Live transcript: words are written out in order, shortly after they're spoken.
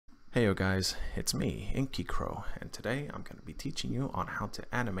Heyo guys, it's me, Inki Crow, and today I'm going to be teaching you on how to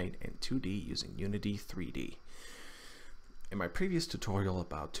animate in 2D using Unity 3D. In my previous tutorial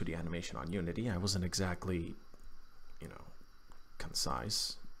about 2D animation on Unity, I wasn't exactly,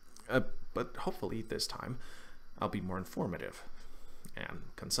 concise, but hopefully this time I'll be more informative and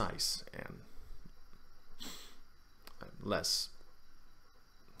concise and less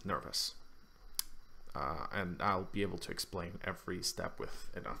nervous. And I'll be able to explain every step with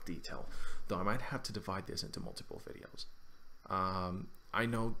enough detail, though I might have to divide this into multiple videos. I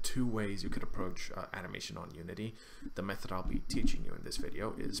know two ways you could approach animation on Unity. The method I'll be teaching you in this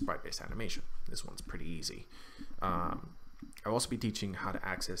video is sprite-based animation. This one's pretty easy. I'll also be teaching how to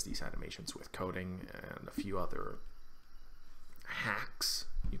access these animations with coding and a few other hacks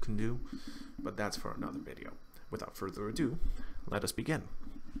you can do, but that's for another video. Without further ado, let us begin.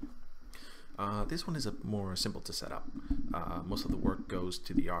 This one is more simple to set up. Most of the work goes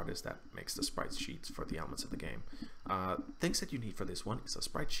to the artist that makes the sprite sheets for the elements of the game. Things that you need for this one is a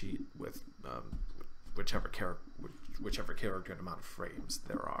sprite sheet with whichever character and amount of frames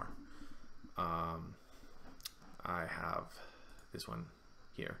there are. I have this one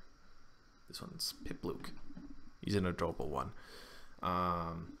here. This one's Pipluke. He's an adorable one.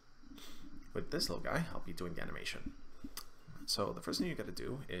 With this little guy, I'll be doing the animation. So the first thing you got to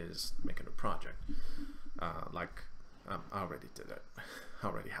do is make a new project. I already did it. I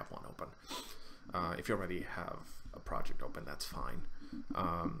already have one open. If you already have a project open, that's fine.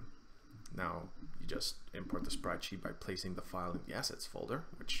 Now you just import the sprite sheet by placing the file in the assets folder,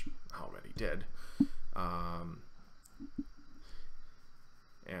 which I already did. And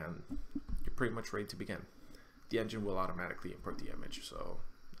you're pretty much ready to begin. The engine will automatically import the image, so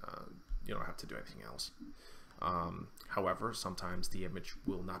you don't have to do anything else. However, sometimes the image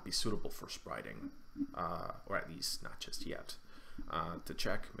will not be suitable for spriting, or at least not just yet. To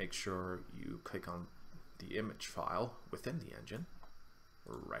check, make sure you click on the image file within the engine,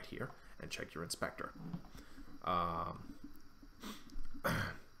 right here, and check your inspector.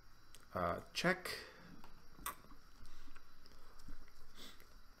 Check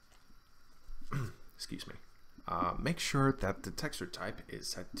excuse me. Make sure that the texture type is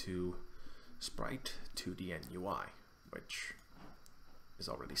set to Sprite, 2D, and UI, which is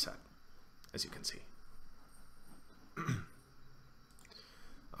already set, as you can see.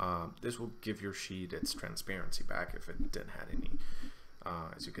 This will give your sheet its transparency back if it didn't have any,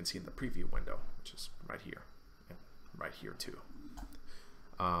 as you can see in the preview window, which is right here, and right here too.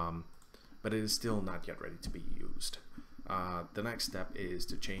 But it is still not yet ready to be used. The next step is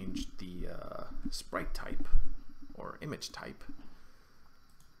to change the sprite type or image type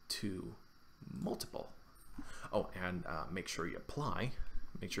to multiple. Oh, and make sure you apply.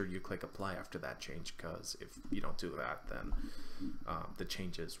 Make sure you click apply after that change, because if you don't do that, then the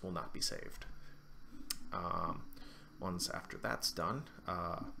changes will not be saved. Once after that's done,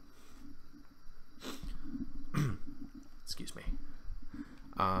 excuse me,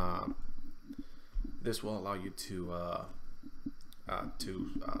 this will allow you to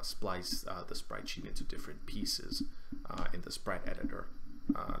splice the sprite sheet into different pieces in the sprite editor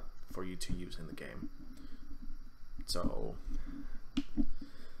for you to use in the game. So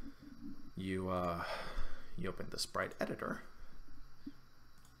you open the sprite editor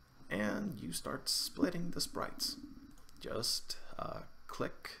and you start splitting the sprites. Just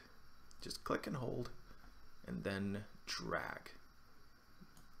click and hold, and then drag.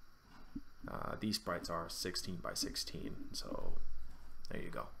 These sprites are 16 by 16, so there you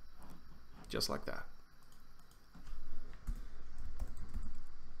go, just like that.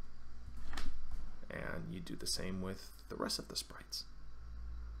 And you do the same with the rest of the sprites.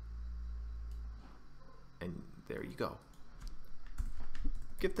 And there you go.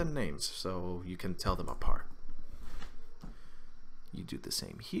 Give them names so you can tell them apart. You do the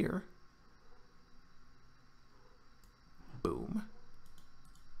same here. Boom.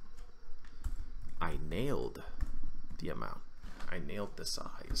 I nailed the amount. I nailed the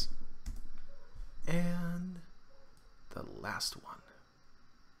size. And the last one,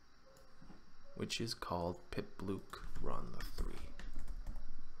 which is called Pipluke Run 3.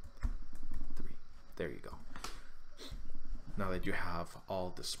 There you go. Now that you have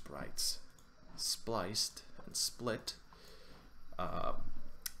all the sprites spliced and split,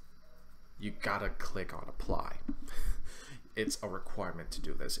 you gotta click on apply. It's a requirement to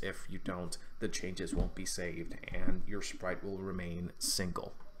do this. If you don't, the changes won't be saved and your sprite will remain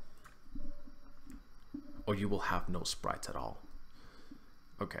single, or you will have no sprites at all.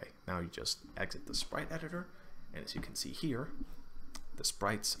 Okay, now you just exit the sprite editor, and as you can see here, the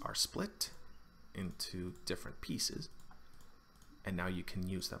sprites are split into different pieces, and now you can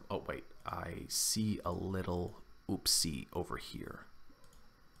use them. Oh wait, I see a little oopsie over here.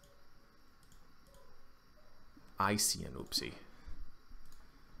 I see an oopsie.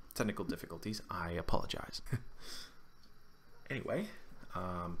 Technical difficulties, I apologize. Anyway,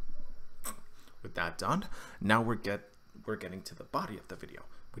 with that done, now we're getting to the body of the video,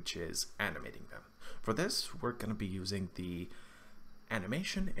 which is animating them. For this, we're going to be using the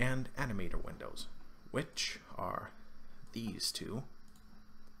animation and animator windows, which are these two,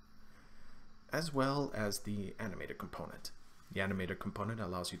 as well as the animator component. The animator component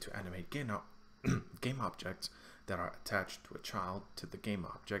allows you to animate game objects that are attached to a child to the game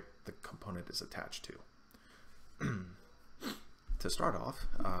object the component is attached to. To start off,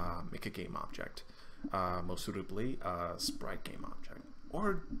 make a game object, most suitably a sprite game object,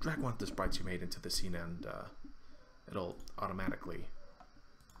 or drag one of the sprites you made into the scene and it'll automatically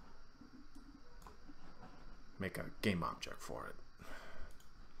make a game object for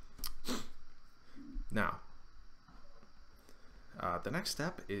it. Now, the next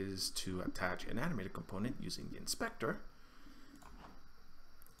step is to attach an animated component using the inspector.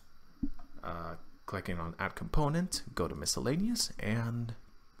 Clicking on Add Component, go to Miscellaneous, and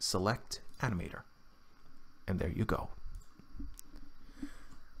select Animator. And there you go.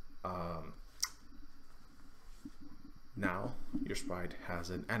 Now, your sprite has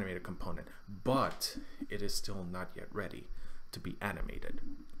an animated component, but it is still not yet ready to be animated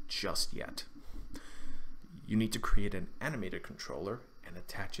just yet. You need to create an animator controller and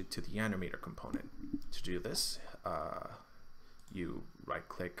attach it to the animator component. To do this, you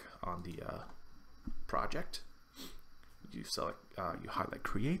right-click on the project, you highlight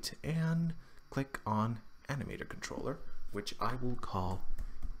Create, and click on Animator Controller, which I will call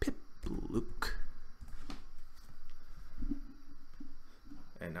Pipluke.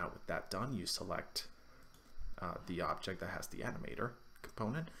 And now with that done, you select the object that has the animator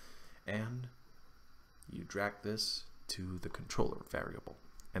component, and you drag this to the controller variable,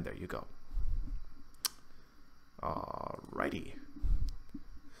 and there you go. Alrighty.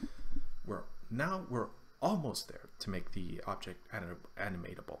 We're almost there to make the object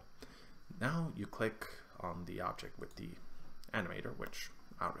animatable. Now you click on the object with the animator, which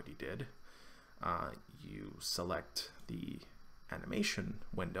I already did. You select the animation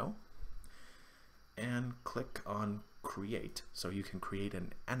window and click on Create, so you can create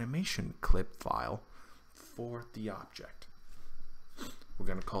an animation clip file for the object. We're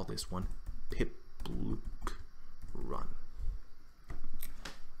going to call this one Pipluke Run.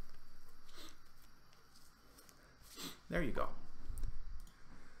 There you go.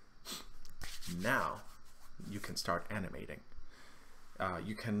 Now you can start animating.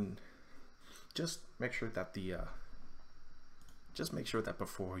 You can just make sure that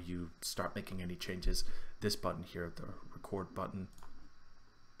before you start making any changes, this button here, the record button,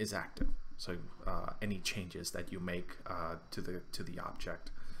 is active. So any changes that you make to the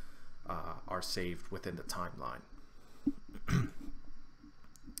object are saved within the timeline.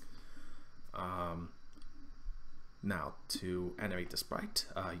 Now to animate the sprite,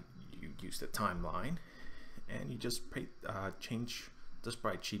 you use the timeline, and you just change the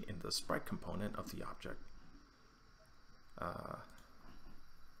sprite sheet in the sprite component of the object,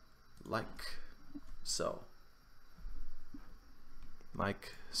 like so.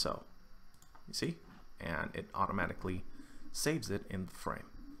 Like so. You see? And it automatically saves it in the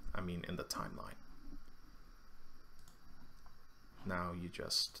frame. In the timeline. Now you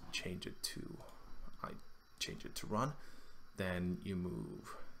just change it to run. Then you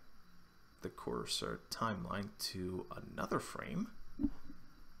move the cursor timeline to another frame,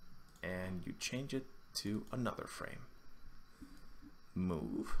 and you change it to another frame.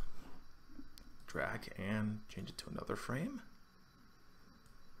 Move, drag, and change it to another frame.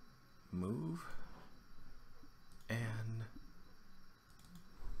 Move, and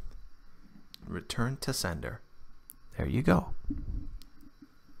return to sender. There you go.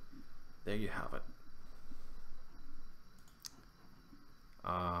 There you have it.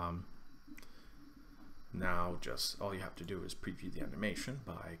 Now just all you have to do is preview the animation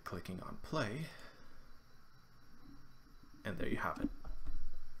by clicking on play, and there you have it.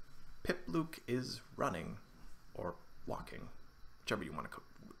 Pipluke is running or walking, whichever you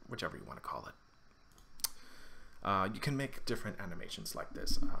want to call it. You can make different animations like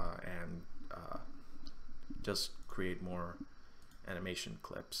this and just create more animation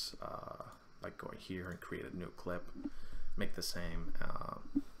clips, like going here and create a new clip, make the same,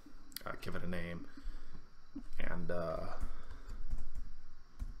 give it a name, and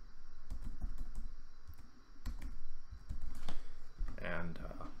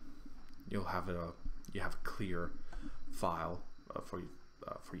you have a clear file for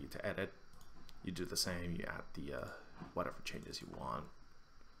you to edit. You do the same. You add the whatever changes you want,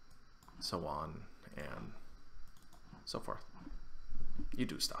 so on and so forth. You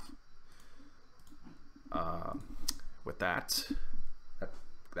do stuff. With that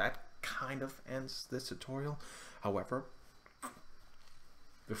kind of ends this tutorial. However,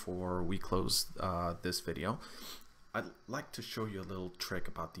 before we close this video, I'd like to show you a little trick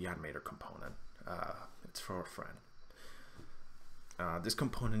about the animator component. It's for a friend. This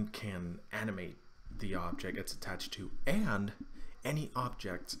component can animate the object it's attached to and any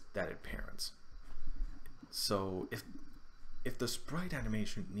object that it parents. So if the sprite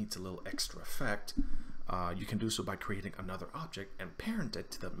animation needs a little extra effect, you can do so by creating another object and parent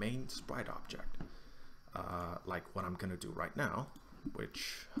it to the main sprite object, like what I'm gonna do right now,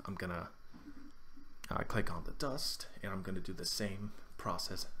 which I'm gonna click on the dust, and I'm gonna do the same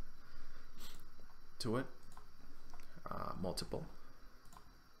process to it. Multiple,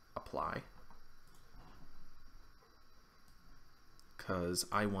 apply, because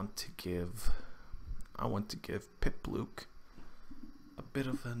I want to give Pip-Luke a bit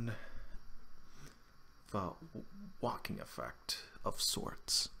of a walking effect of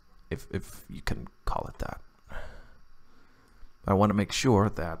sorts, if you can call it that. I want to make sure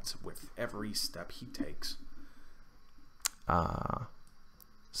that with every step he takes,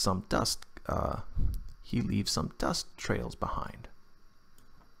 some dust, he leaves some dust trails behind.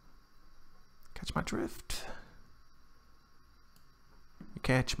 Catch my drift? You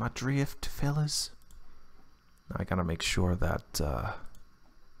catch my drift, fellas? I gotta make sure that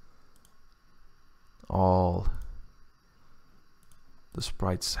all the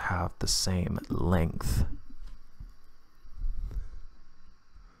sprites have the same length.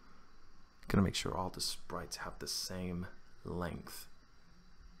 Gonna make sure all the sprites have the same length.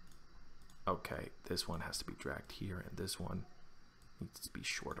 Okay, this one has to be dragged here, and this one needs to be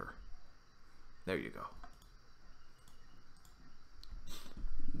shorter. There you go.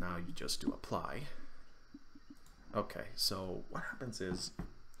 Now you just do apply. Okay, so what happens is,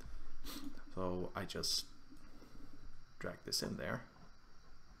 so I just drag this in there.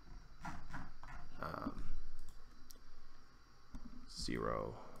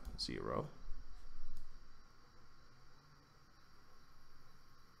 0, 0.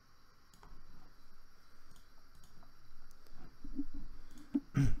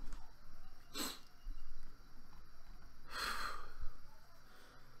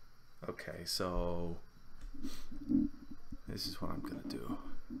 Okay, so this is what I'm gonna do.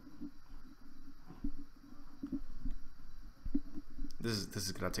 This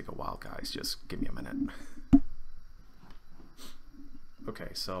is gonna take a while, guys. Just give me a minute. Okay,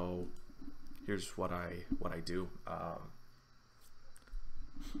 so here's what I do.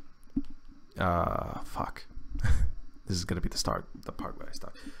 Fuck. This is gonna be the part where I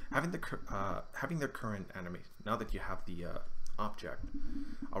start. Having the current animation. Now that you have the object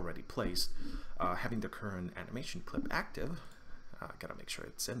already placed, having the current animation clip active, gotta make sure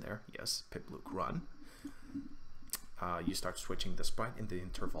it's in there. Yes, Pip-Luke run. You start switching the sprite in the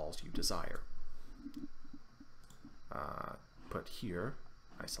intervals you desire. Put here,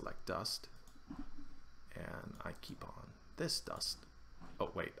 I select dust, and I keep on this dust.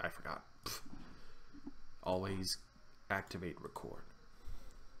 Oh wait, I forgot. Always activate record.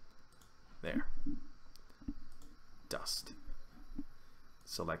 There. Dust.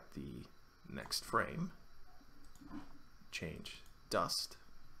 Select the next frame. Change dust.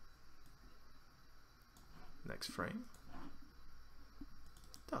 Next frame.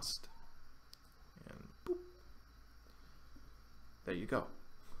 Dust. And boop. There you go.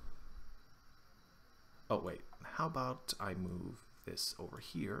 Oh wait, how about I move this over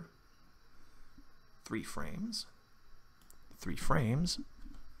here? 3 frames. 3 frames.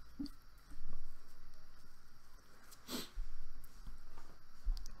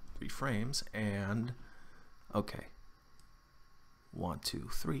 And okay. 1, 2,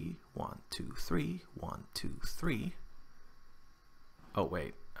 3. 1, 2, 3. 1, 2, 3. Oh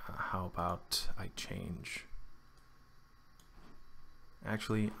wait, how about I change?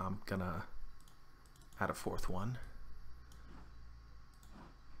 Actually, I'm gonna add a 4th one.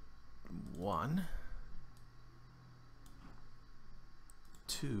 1,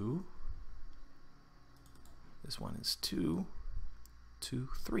 2. This one is 2, 2,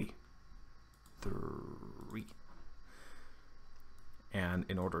 3. 3. And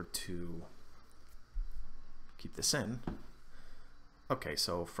in order to keep this in, okay,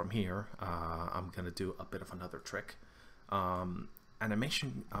 so from here, I'm gonna do a bit of another trick.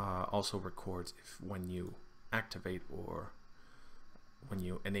 Animation also records when you activate or when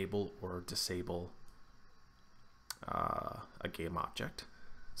you enable or disable a game object.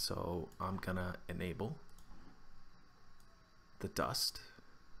 So I'm gonna enable the dust,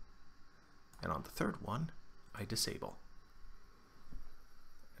 and on the third one I disable.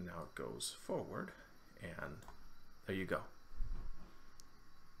 And now it goes forward, and there you go.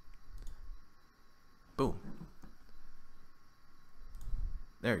 Boom.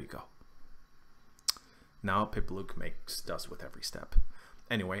 There you go. Now Pipluke makes dust with every step.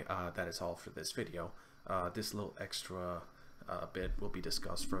 Anyway, that is all for this video. This little extra bit will be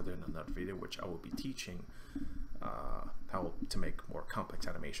discussed further in another video, which I will be teaching how to make more complex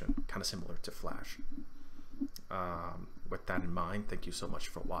animation, kind of similar to Flash. With that in mind, thank you so much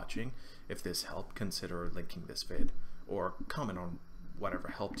for watching. If this helped, consider linking this vid or comment on whatever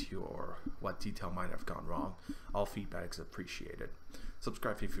helped you or what detail might have gone wrong. All feedback is appreciated.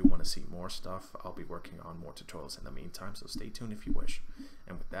 Subscribe if you want to see more stuff. I'll be working on more tutorials in the meantime, so stay tuned if you wish.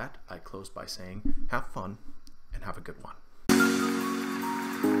 And with that, I close by saying have fun and have a good one.